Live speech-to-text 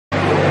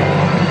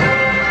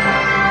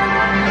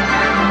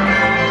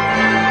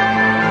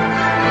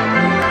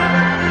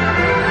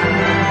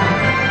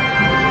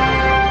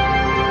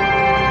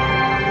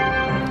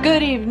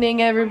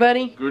evening,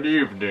 everybody. Good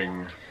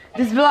evening.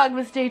 This is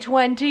Vlogmas Day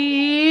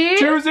 20.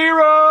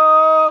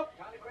 2-0!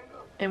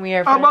 And we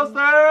are almost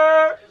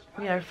there!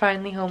 We are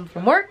finally home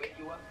from work.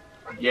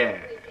 Yeah.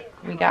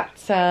 We got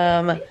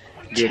some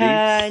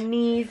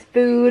Chinese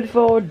food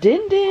for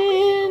Din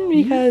Din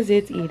because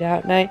it's eat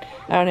out night.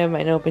 I don't have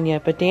mine open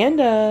yet, but Dan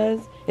does.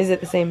 Is it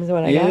the same as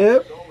what I got?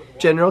 Yep.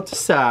 General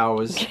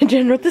Tso's.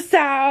 General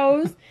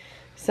Tso's.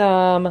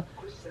 Some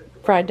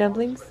fried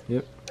dumplings.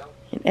 Yep.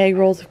 And egg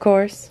rolls, of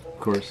course.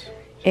 Of course.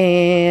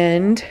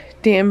 And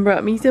Dan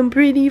brought me some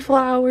pretty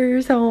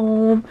flowers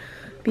home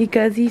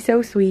because he's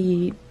so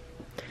sweet.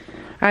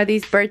 Are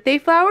these birthday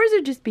flowers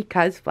or just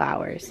because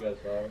flowers?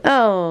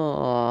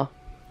 Oh,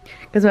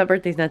 because my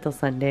birthday's not till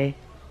Sunday.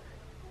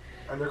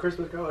 And they're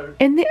Christmas colors.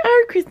 And they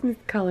are Christmas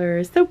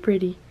colors. So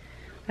pretty.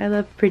 I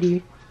love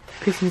pretty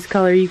Christmas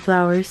colory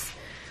flowers.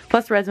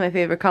 Plus red's my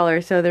favorite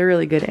color, so they're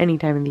really good any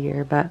time of the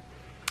year. But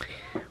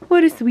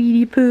what a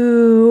sweetie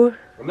poo.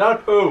 I'm not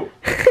a poo.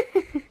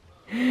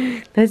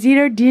 Let's eat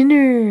our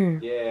dinner.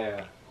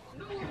 Yeah.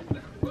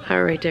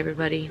 Alright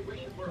everybody,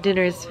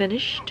 dinner is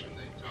finished,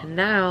 and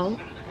now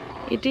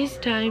it is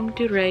time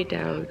to write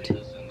out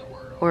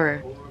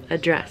or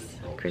address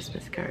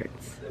Christmas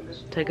cards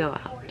to go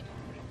out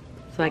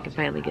so I can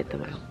finally get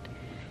them out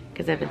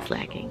because I've been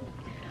slacking.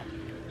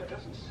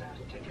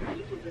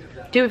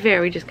 To be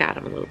fair, we just got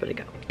them a little bit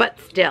ago, but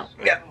still,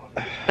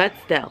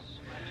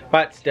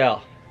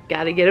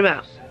 gotta get them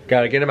out.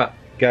 Gotta get them out.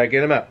 Gotta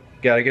get them out.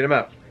 Gotta get them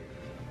out.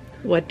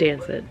 What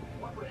Dan said.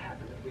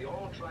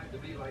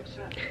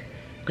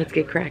 Let's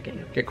get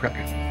cracking. Get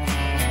cracking.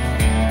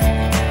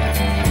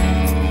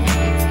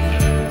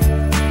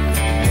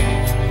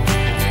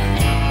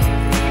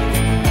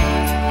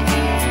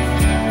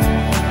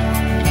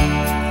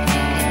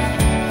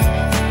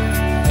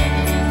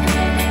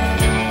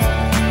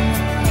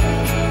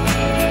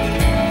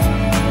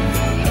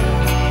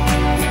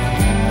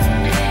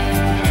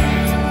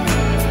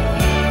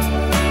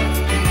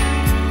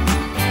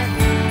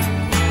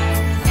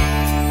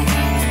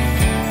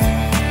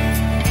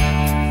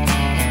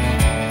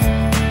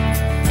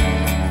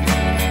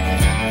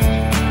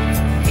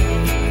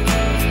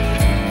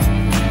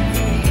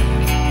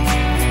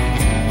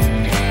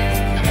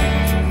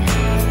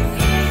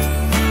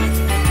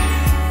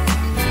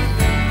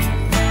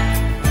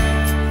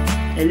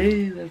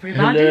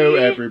 Hello,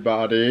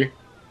 everybody.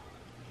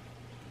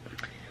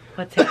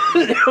 What's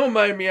happening? Don't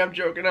mind me, I'm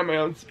joking on my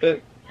own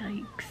spit.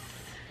 Yikes.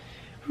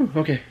 Whew,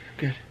 okay,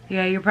 good.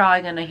 Yeah, you're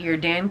probably gonna hear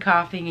Dan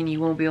coughing and you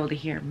won't be able to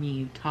hear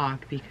me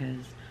talk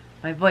because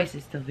my voice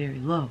is still very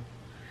low.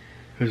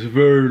 It's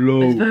very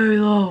low. It's very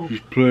low.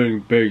 He's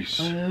playing bass.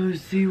 I'll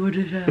see what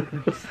it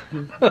happens.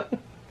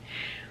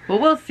 Well,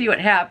 we'll see what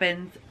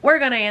happens. We're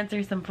gonna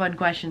answer some fun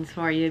questions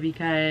for you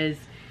because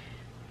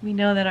we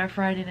know that our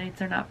Friday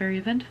nights are not very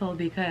eventful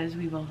because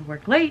we both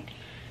work late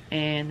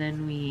and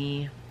then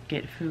we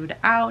get food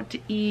out to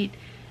eat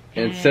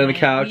and sit on the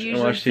couch and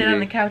watch TV. Sit on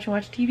the couch and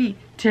watch TV.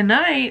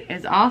 Tonight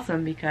is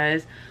awesome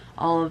because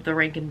all of the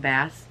Rankin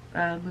Bass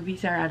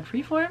movies are on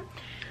Freeform.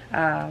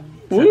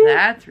 So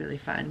that's really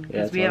fun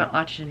because we haven't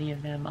watched any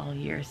of them all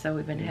year, so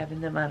we've been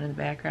having them on in the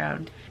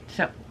background.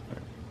 So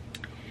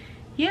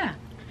yeah,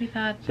 we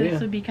thought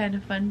this would be kind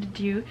of fun to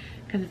do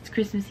because it's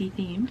Christmassy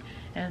themed.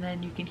 And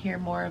then you can hear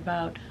more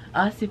about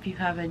us if you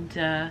haven't,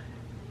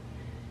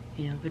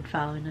 you know, been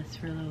following us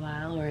for a little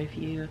while, or if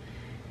you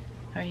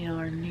are, you know,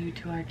 are new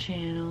to our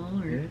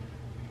channel, or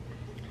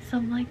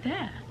something like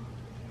that.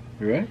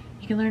 Right.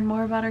 You can learn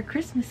more about our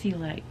Christmassy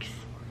likes.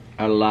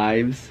 Our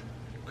lives.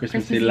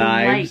 Christmassy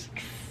lives.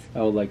 Likes.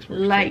 Oh, likes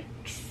works.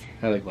 Likes.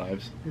 I like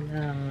lives.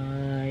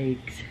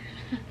 Likes.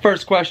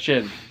 First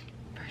question.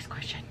 First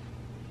question.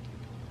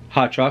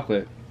 Hot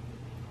chocolate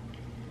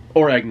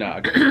or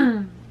eggnog?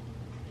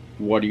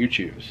 What do you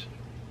choose?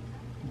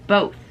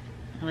 Both.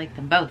 I like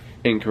them both.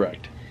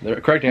 Incorrect. The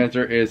correct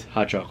answer is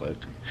hot chocolate.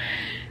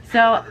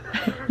 So,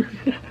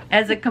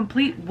 as a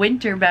complete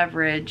winter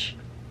beverage,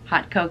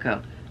 hot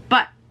cocoa.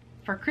 But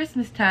for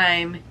Christmas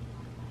time,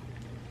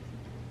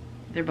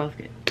 they're both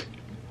good.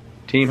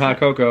 Team hot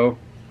cocoa.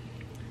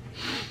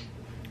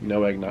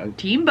 No eggnog.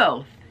 Team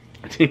both.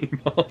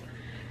 Team both.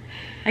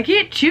 I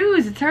can't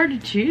choose. It's hard to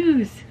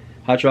choose.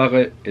 Hot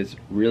chocolate is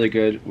really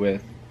good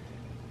with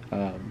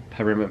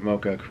peppermint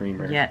mocha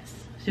creamer. Yes,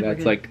 super That's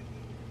good. like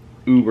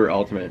uber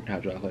ultimate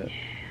hot chocolate.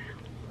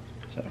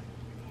 So,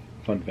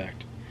 fun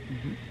fact.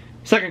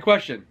 Second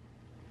question.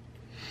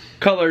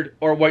 Colored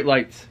or white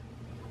lights?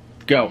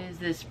 Go. Is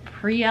this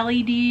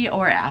pre-LED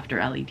or after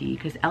LED?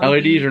 Because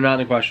LEDs are not in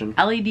the question.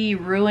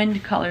 LED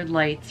ruined colored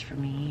lights for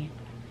me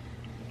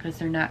because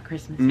they're not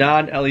Christmas.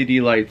 Non-LED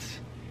lights,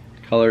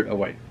 colored or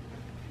white?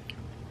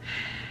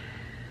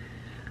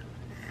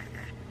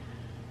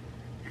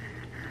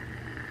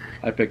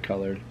 I pick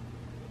colored.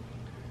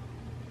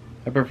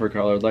 I prefer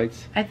colored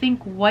lights. I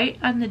think white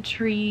on the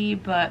tree,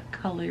 but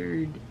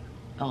colored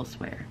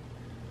elsewhere.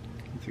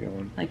 That's a good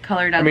one. Like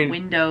colored on the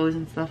windows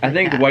and stuff like that. I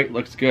think the white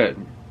looks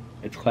good.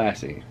 It's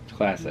classy. It's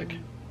classic.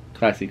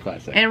 Classy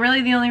classic. And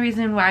really the only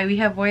reason why we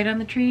have white on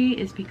the tree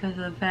is because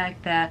of the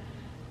fact that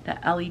the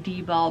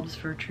LED bulbs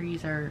for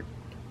trees are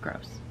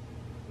gross.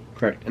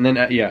 Correct. And then,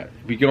 yeah,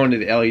 if we go into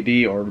the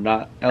LED or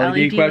not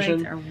LED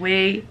question. LEDs are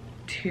way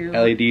too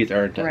LEDs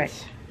are intense.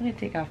 Right. I'm going to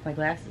take off my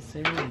glasses so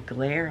you don't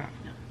glare on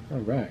them. All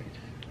right.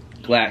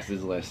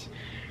 Glasses list.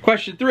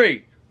 Question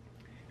 3.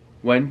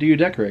 When do you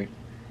decorate?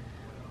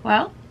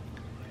 Well,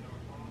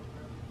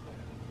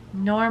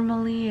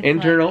 normally it's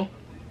internal.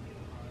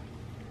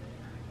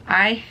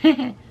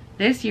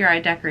 This year I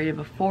decorated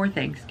before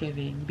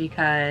Thanksgiving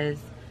because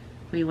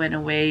we went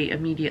away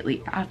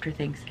immediately after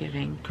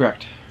Thanksgiving.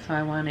 Correct. So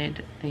I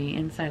wanted the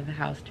inside of the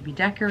house to be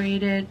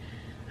decorated.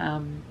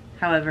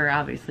 However,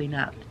 obviously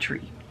not the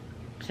tree.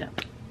 So,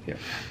 yeah.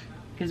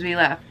 Because we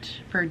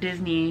left for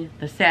Disney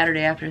the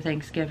Saturday after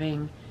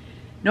Thanksgiving.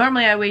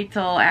 Normally I wait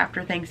till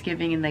after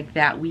Thanksgiving and like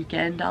that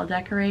weekend I'll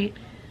decorate.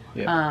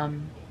 Yeah.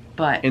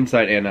 But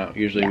inside and out.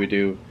 Usually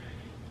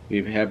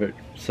we have a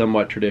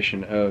somewhat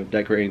tradition of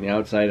decorating the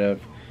outside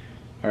of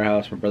our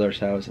house, my brother's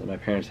house, and my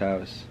parents'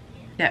 house.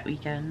 That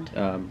weekend.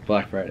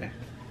 Black Friday.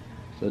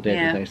 So the day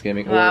after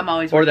Thanksgiving. Well, I'm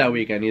always or that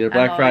weekend. Either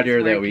Black Friday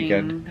or that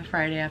weekend. The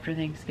Friday after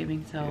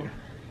Thanksgiving, so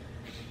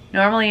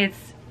normally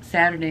it's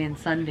Saturday and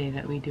Sunday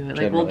that we do it.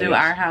 Like we'll do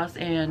our house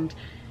and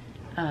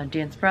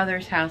Dan's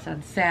brother's house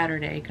on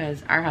Saturday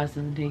because our house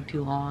doesn't take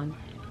too long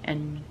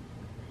and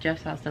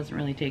Jeff's house doesn't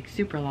really take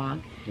super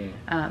long. Yeah.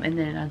 And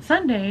then on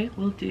Sunday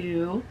we'll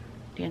do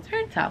Dan's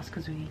parents' house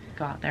because we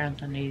go out there on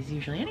Sundays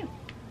usually anyway.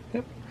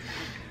 Yep.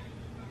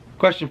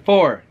 Question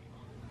 4.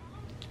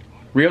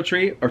 Real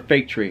tree or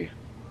fake tree?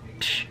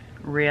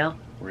 Real.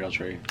 Real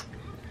tree.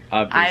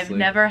 Obviously. I've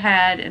never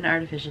had an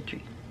artificial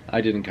tree.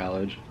 I did in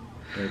college.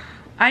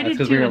 I did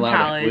too in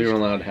college. We were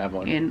allowed to have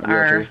one. In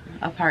our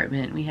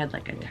apartment, we had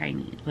like a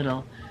tiny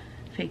little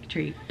fake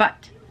tree.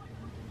 But,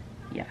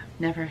 yeah,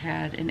 never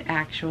had an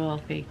actual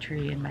fake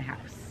tree in my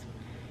house.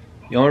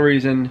 The only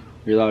reason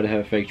you're allowed to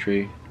have a fake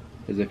tree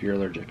is if you're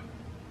allergic.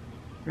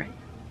 Right.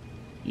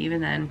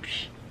 Even then,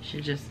 you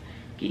should just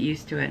get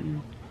used to it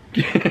and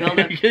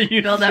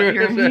build up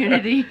your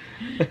immunity.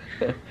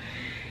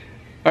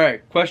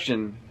 Alright,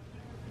 question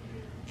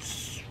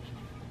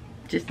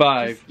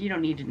 5. You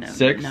don't need to know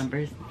 6,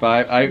 numbers.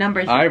 5.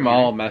 I'm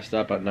all messed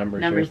up on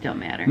numbers. Numbers don't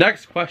matter.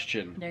 Next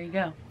question. There you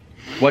go.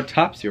 What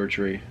tops your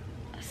tree?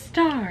 A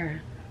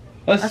star.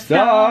 A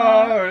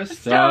star. A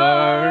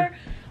star.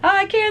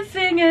 I can't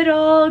sing at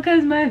all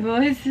because my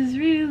voice is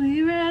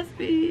really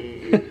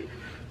raspy.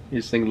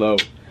 You sing low.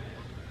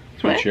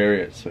 Swing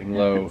chariot, swing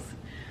low.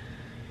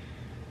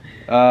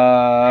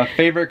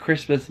 Favorite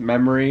Christmas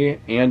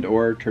memory and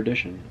or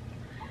tradition?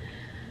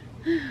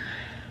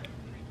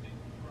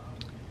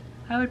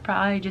 I would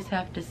probably just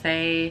have to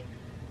say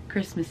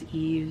Christmas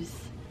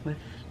Eves with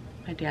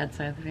my dad's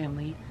side of the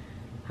family.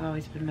 Have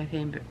always been my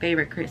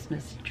favorite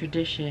Christmas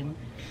tradition,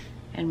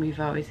 and we've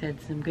always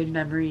had some good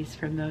memories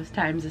from those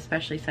times,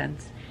 especially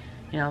since,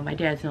 you know, my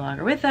dad's no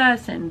longer with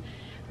us and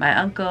my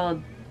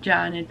uncle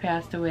John had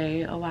passed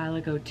away a while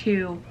ago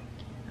too.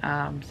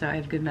 So I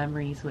have good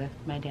memories with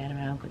my dad and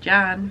my Uncle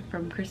John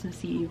from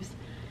Christmas Eves,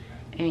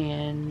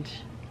 and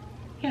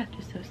yeah,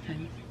 just those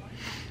times.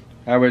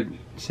 I would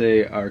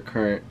say our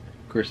current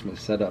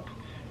Christmas setup,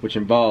 which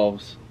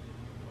involves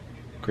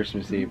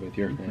Christmas Eve with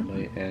your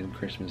family and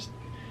Christmas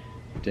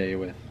Day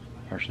with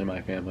partially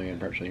my family and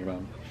partially your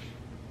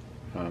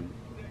mom.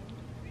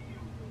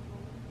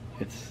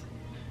 It's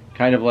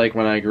kind of like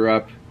when I grew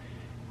up,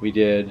 we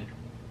did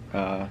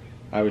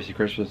obviously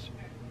Christmas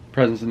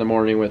presents in the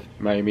morning with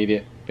my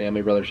immediate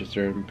family, brother,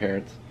 sister, and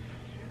parents,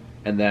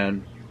 and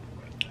then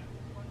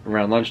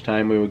around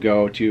lunchtime we would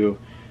go to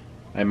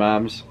my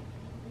mom's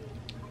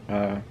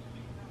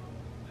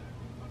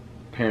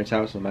parents'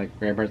 house and my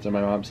grandparents on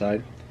my mom's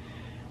side,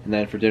 and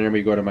then for dinner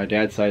we go to my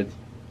dad's side,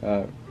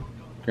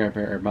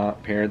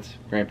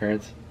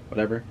 grandparents,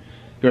 whatever,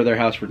 go to their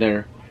house for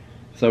dinner.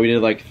 So we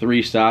did like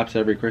 3 stops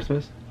every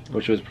Christmas,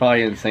 which was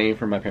probably insane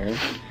for my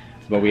parents,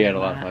 but we had a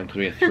lot of fun because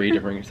we had 3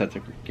 different sets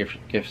of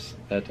gifts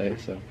that day.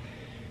 So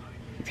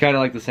it's kind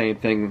of like the same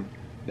thing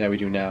that we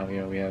do now.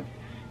 You know, we have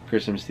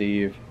Christmas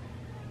Eve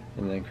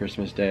and then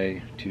Christmas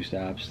Day, 2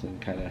 stops,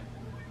 and kind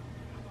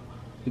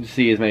of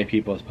see as many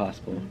people as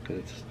possible because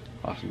it's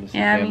awesome to see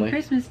family. I mean,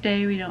 Christmas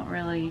Day we don't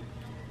really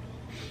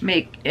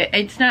make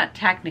it's not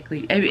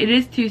technically, it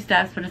is 2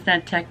 stops, but it's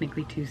not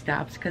technically 2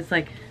 stops because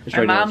like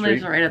my mom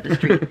lives right up the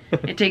street.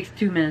 It takes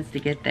 2 minutes to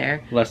get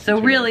there. So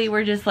really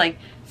we're just like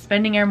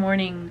spending our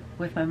morning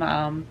with my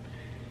mom,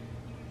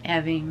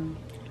 having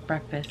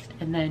breakfast,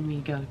 and then we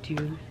go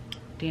to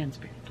Dan's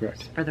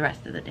parents for the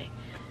rest of the day,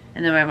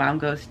 and then my mom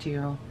goes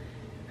to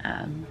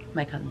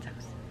my cousin's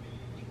house.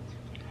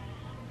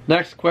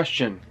 Next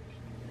question.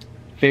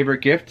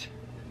 Favorite gift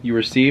you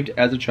received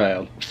as a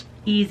child?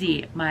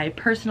 Easy. My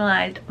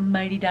personalized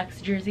Mighty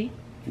Ducks jersey.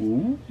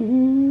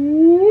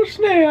 Ooh,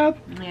 snap.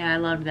 Yeah, I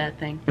loved that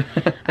thing.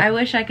 I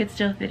wish I could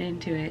still fit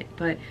into it,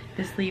 but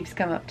the sleeves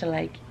come up to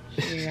like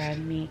here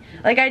on me.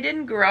 Like I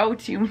didn't grow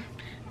too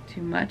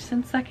much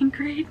since 2nd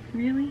grade,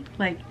 really.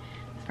 Like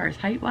as far as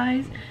height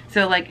wise.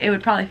 So like it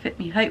would probably fit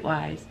me height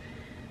wise,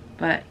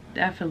 but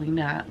definitely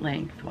not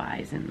length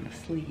wise in the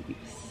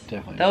sleeves.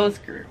 Definitely. Those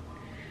grew.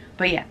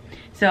 But yeah,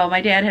 so my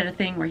dad had a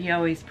thing where he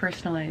always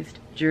personalized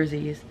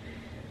jerseys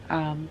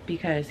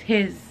because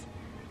his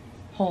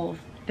whole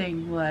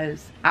thing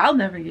was, I'll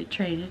never get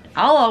traded.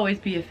 I'll always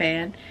be a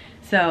fan.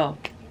 So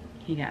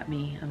he got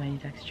me a Mighty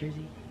Ducks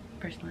jersey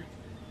personalized.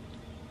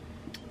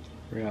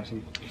 Very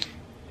awesome.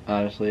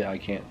 Honestly, I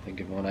can't think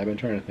of one. I've been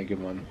trying to think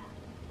of one.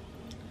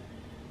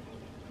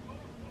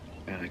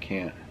 And I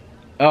can't.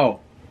 Oh,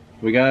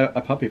 we got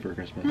a puppy for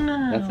Christmas.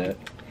 No. That's it.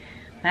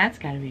 That's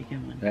gotta be a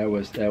good one.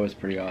 That was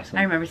pretty awesome.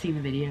 I remember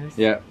seeing the videos.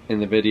 Yeah, in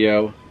the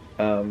video,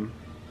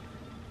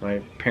 my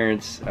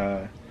parents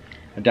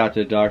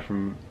adopted a dog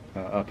from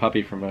a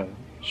puppy from a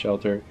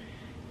shelter,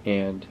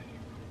 and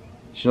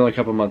she's only a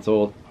couple months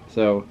old.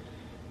 So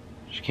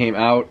she came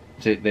out.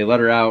 So they let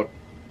her out.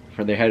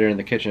 They had her in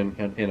the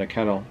kitchen in a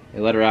kennel. They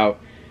let her out.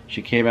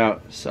 She came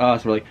out, saw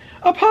us, and we're like,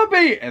 a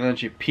puppy! And then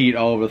she peed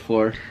all over the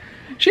floor.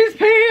 She's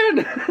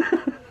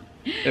peeing!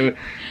 it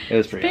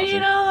was pretty awesome.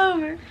 Peeing all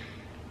over.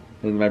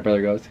 And my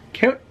brother goes,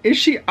 is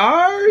she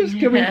ours?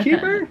 Can we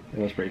keep her? It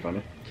was pretty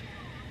funny.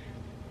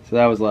 So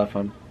that was a lot of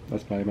fun.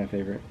 That's probably my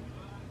favorite.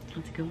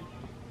 That's a good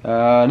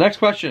one. Next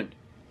question.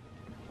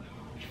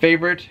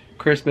 Favorite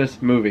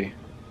Christmas movie?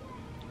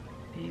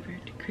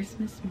 Favorite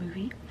Christmas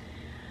movie?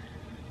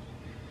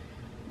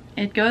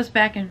 It goes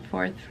back and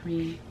forth for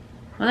me.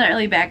 Well, not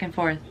really back and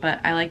forth, but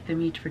I like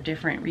them each for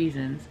different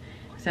reasons.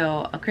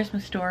 So, A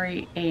Christmas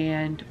Story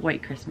and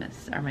White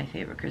Christmas are my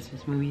favorite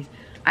Christmas movies.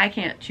 I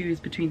can't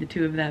choose between the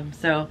two of them,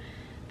 so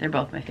they're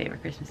both my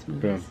favorite Christmas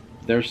movies. Boom.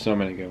 There's so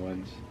many good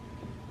ones.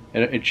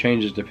 And it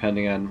changes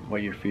depending on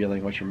what you're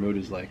feeling, what your mood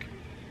is like.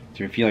 If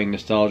you're feeling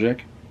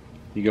nostalgic,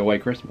 you go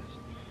White Christmas.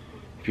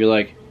 If you're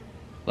like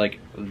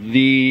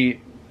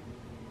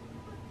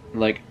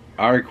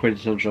our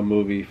quintessential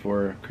movie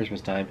for Christmas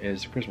time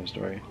is Christmas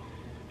Story.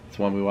 It's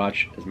one we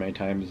watch as many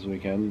times as we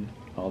can,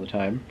 all the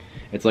time.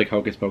 It's like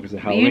Hocus Pocus at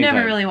Halloween. You never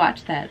time. really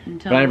watched that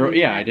until. But I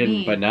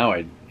didn't. But now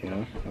I,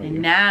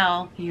 And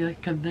now you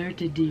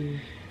converted you.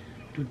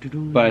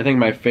 But I think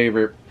my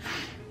favorite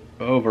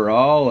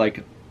overall,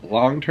 like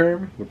long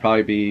term, would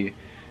probably be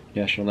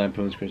National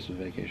Lampoon's Christmas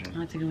Vacation. Oh,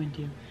 that's a good one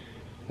too.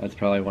 That's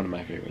probably one of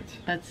my favorites.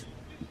 That's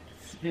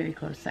very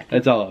close second.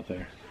 It's all up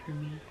there for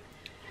me.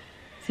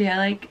 See, I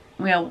like.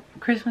 Well,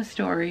 Christmas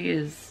Story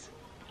is,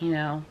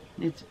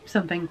 it's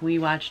something we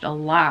watched a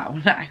lot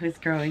when I was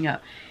growing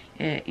up.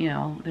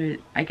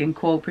 I can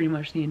quote pretty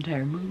much the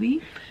entire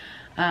movie.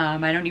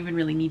 I don't even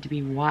really need to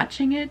be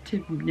watching it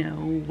to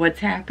know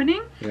what's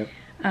happening. Yep.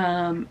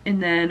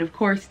 And then, of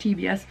course,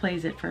 TBS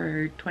plays it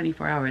for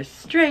 24 hours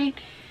straight.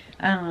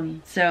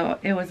 So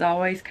it was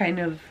always kind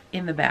of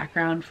in the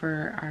background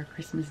for our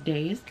Christmas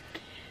days.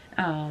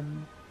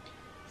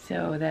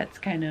 So that's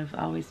kind of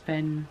always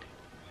been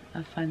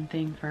a fun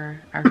thing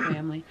for our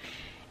family.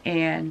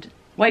 And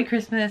White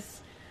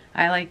Christmas,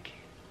 I like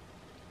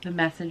the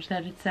message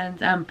that it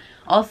sends.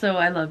 Also,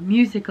 I love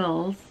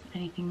musicals,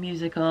 anything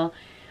musical,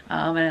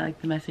 and I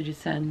like the message it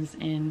sends.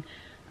 And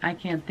I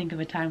can't think of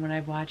a time when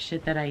I've watched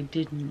it that I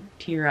didn't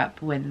tear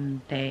up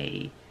when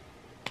they,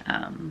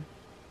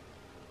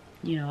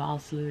 all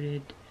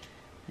saluted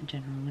the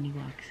general when he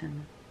walks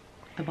in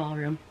the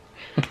ballroom.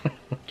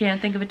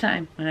 Can't think of a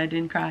time when I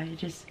didn't cry. It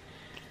just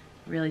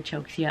really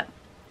chokes you up.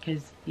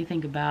 Because you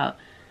think about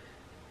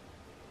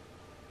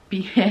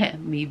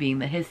me being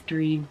the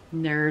history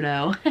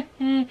nerdo.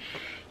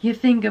 You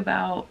think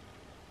about,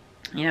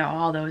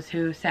 all those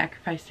who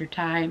sacrificed their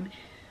time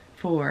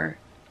for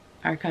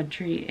our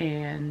country,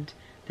 and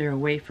they're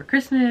away for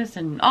Christmas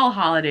and all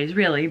holidays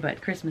really,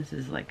 but Christmas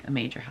is like a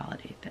major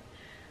holiday that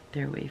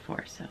they're away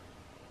for, so.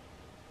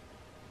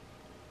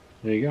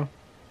 There you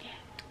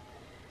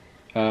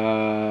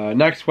go.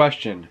 Next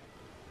question.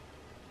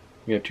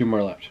 We have 2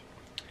 more left.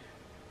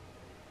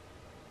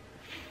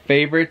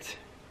 Favorite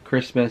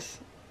Christmas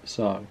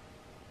song?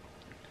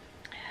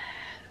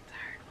 That's a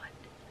hard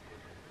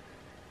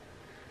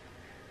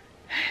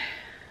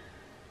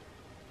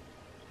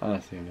one.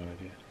 Honestly, I have no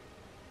idea.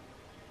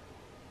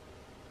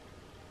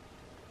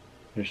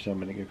 There's so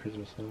many good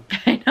Christmas songs.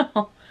 I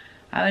know.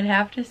 I would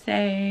have to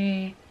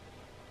say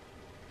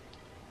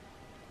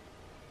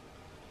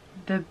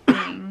the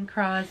Bing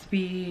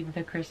Crosby,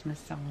 the Christmas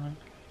song,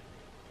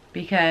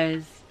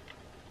 because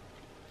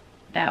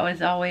that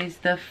was always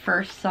the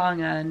first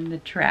song on the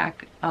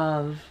track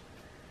of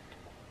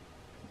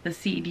the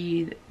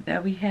CD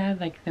that we had,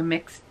 like the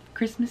mixed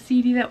Christmas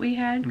CD that we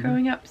had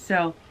growing up.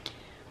 So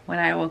when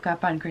I woke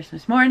up on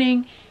Christmas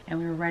morning and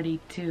we were ready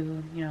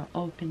to,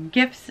 open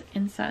gifts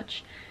and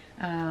such,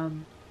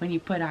 when you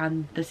put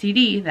on the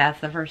CD, that's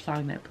the first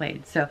song that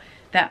played. So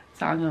that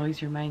song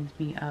always reminds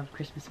me of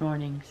Christmas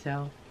morning.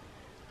 So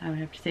I would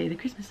have to say the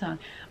Christmas song.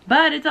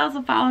 But it's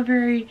also followed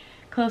very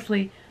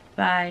closely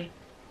by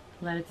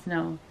Let It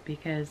Snow,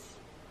 because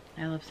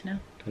I love snow.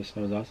 Because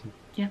snow is awesome.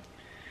 Yeah.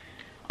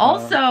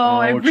 Also,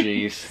 oh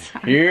jeez,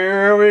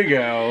 here we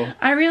go.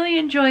 I really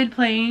enjoyed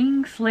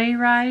playing Sleigh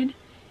Ride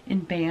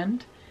in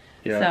band.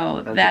 Yeah,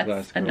 so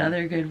that's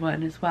another good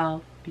one as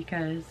well,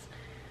 because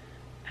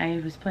I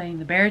was playing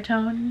the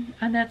baritone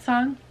on that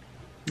song,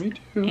 Me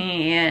too.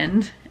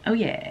 And, oh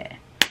yeah.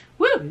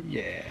 Woo!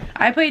 Yeah.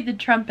 I played the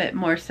trumpet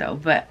more so,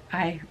 but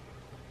I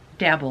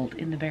dabbled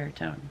in the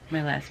baritone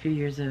my last few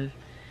years of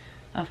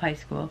high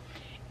school.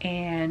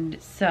 And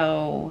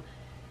so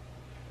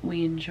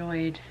we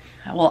enjoyed,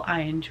 well,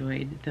 I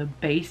enjoyed the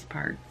bass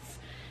parts,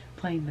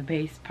 playing the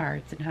bass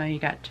parts and how you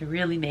got to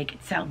really make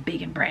it sound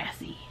big and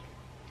brassy.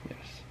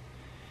 Yes.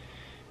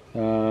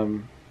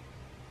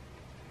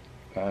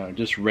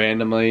 Just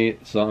randomly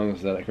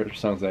songs that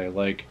I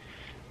like.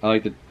 I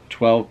like the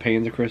 12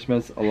 Pains of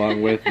Christmas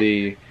along with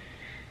the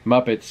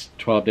Muppets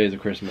 12 Days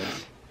of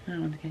Christmas. That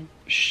one's good.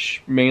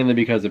 Mainly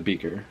because of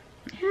Beaker.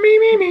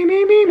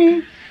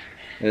 Me.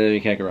 And then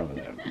you can't go wrong with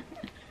that.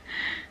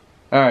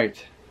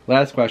 Alright,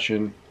 last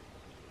question.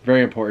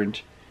 Very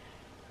important.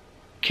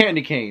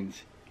 Candy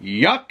canes.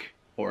 Yuck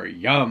or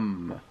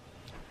yum?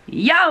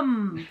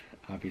 Yum!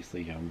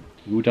 Obviously yum.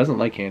 Who doesn't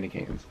like candy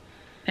canes?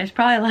 There's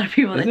probably a lot of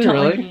people that don't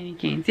like candy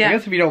canes. Yeah. I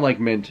guess if you don't like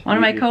mint. One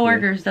of my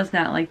coworkers does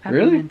not like peppermints,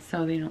 really?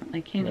 so they don't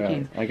like candy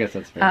canes. I guess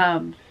that's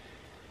fair.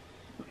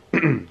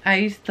 I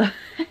used to...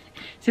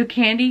 So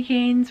candy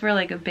canes were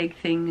like a big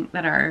thing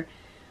that our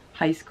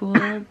high school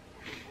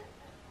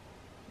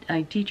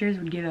like teachers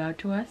would give out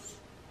to us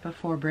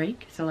before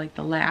break. So like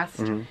the last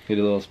You did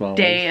a little small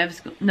day ones. of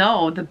school.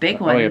 No, the big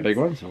ones. Oh yeah, big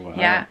ones? Oh, wow.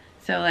 Yeah.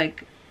 So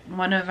like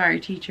one of our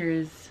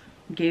teachers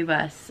gave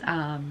us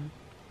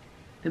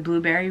the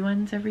blueberry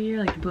ones every year,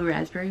 like the blue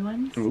raspberry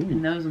ones. Ooh.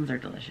 And those ones are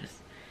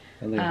delicious.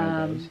 I think I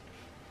had those.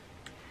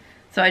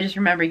 So I just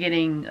remember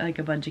getting like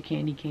a bunch of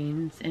candy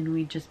canes and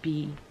we'd just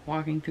be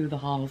walking through the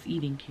halls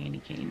eating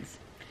candy canes.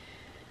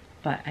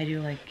 But I do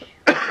like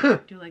a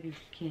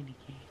candy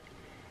cane.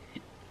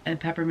 And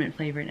peppermint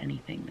flavored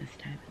anything this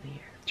time of the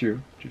year.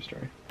 True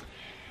story.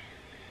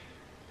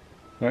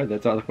 Alright,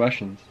 that's all the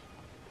questions.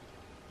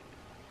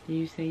 Did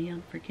you say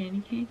yum for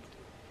candy canes?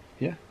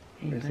 Yeah.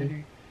 Hey,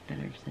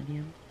 better have said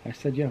yum. I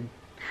said yum.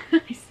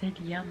 I said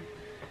yum.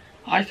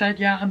 I said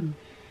yum.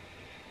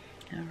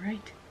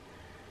 Alright.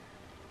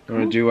 You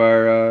want to do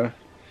our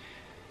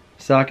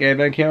sock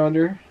advent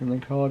calendar and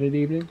then call it an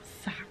evening?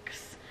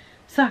 Socks.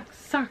 Socks,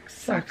 socks,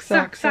 socks,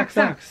 socks, socks,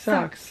 socks,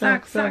 socks,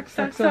 socks, socks,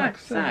 socks,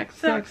 socks,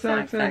 socks,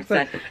 socks, socks,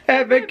 socks.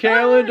 Advent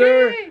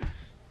calendar!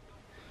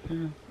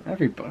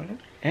 Everybody.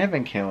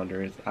 Advent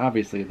calendar is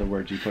obviously the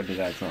word you put into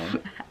that song.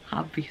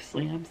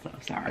 Obviously, I'm so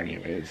sorry.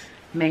 Anyways.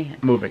 Man.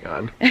 Moving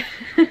on.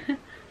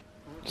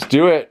 Let's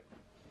do it.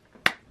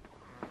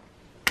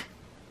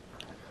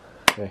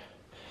 Okay.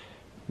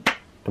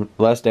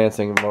 Less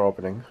dancing, more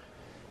opening.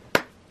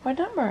 What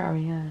number are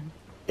we on?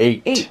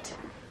 8. 8.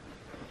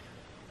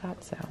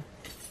 Thought so.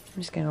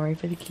 I'm just gonna wait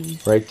for the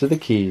keys. Right to the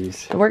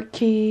keys. The work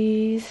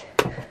keys.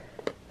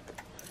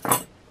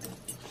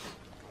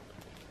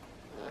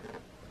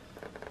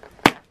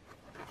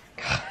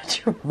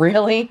 God,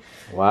 really?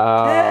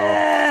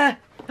 Wow.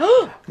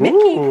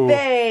 Mickey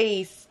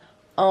face.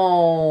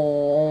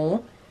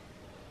 Oh.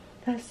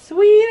 The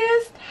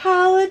sweetest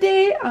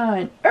holiday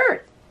on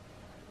earth.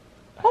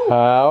 Oh.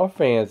 How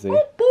fancy.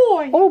 Oh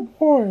boy. Oh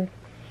boy.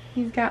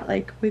 He's got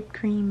like whipped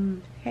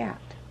cream hat.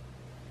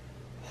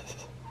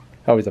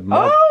 Oh, he's a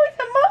mug. Oh,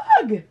 it's a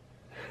mug.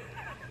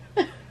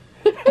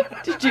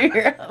 Did you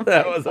hear him?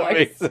 That was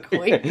amazing.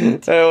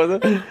 Squeaked. That was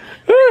a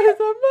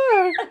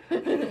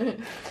mug.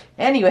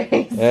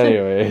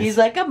 Anyways. He's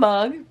like a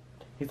mug.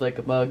 He's like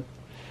a mug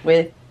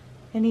with,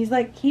 and he's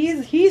like,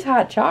 he's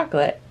hot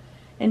chocolate.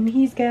 And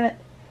he's got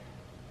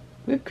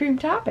whipped cream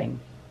topping.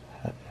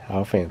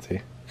 How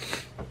fancy.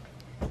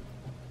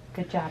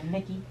 Good job,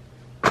 Mickey.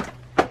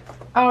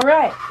 All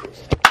right.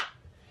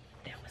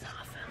 That was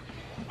awesome.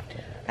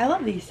 I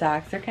love these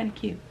socks. They're kind of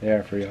cute. They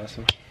are pretty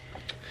awesome.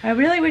 I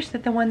really wish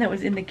that the one that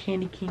was in the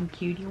Candy Cane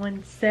Cutie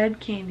one said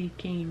Candy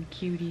Cane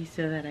Cutie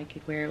so that I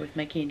could wear it with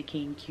my Candy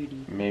Cane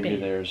Cutie Maybe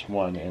band. there's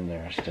one in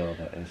there still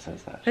that it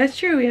says that. That's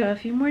true. We have a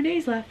few more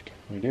days left.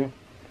 We do.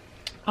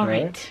 All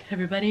right,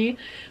 everybody.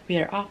 We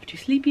are off to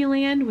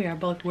Sleepyland. We are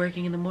both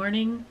working in the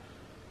morning.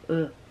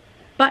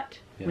 But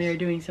we are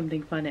doing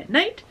something fun at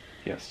night.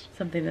 Yes.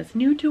 Something that's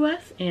new to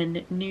us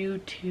and new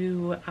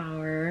to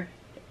our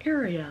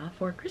area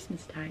for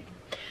Christmas time.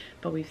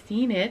 But we've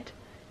seen it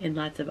in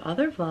lots of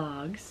other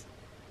vlogs.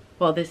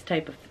 Well, this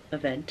type of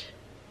event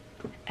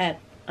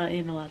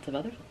in lots of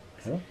other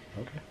vlogs. Oh,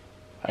 okay.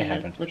 I And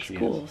haven't. it looks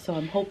cool, so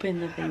I'm hoping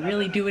that they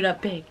really do it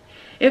up big.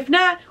 If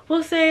not,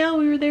 we'll say, oh,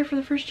 we were there for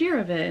the first year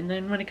of it. And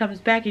then when it comes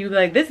back, you'll be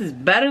like, this is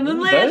better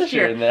than last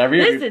year.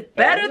 This is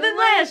better than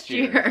last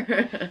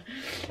year.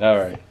 All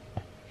right.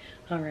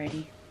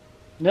 Alrighty.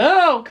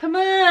 No, come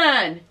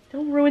on.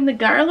 Don't ruin the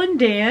garland,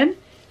 Dan.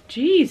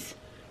 Jeez.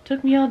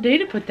 Took me all day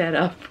to put that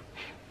up.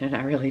 No,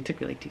 not really. It took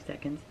me like 2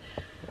 seconds.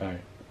 All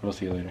right. We'll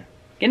see you later.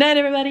 Good night,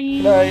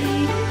 everybody. Good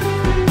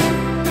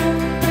night.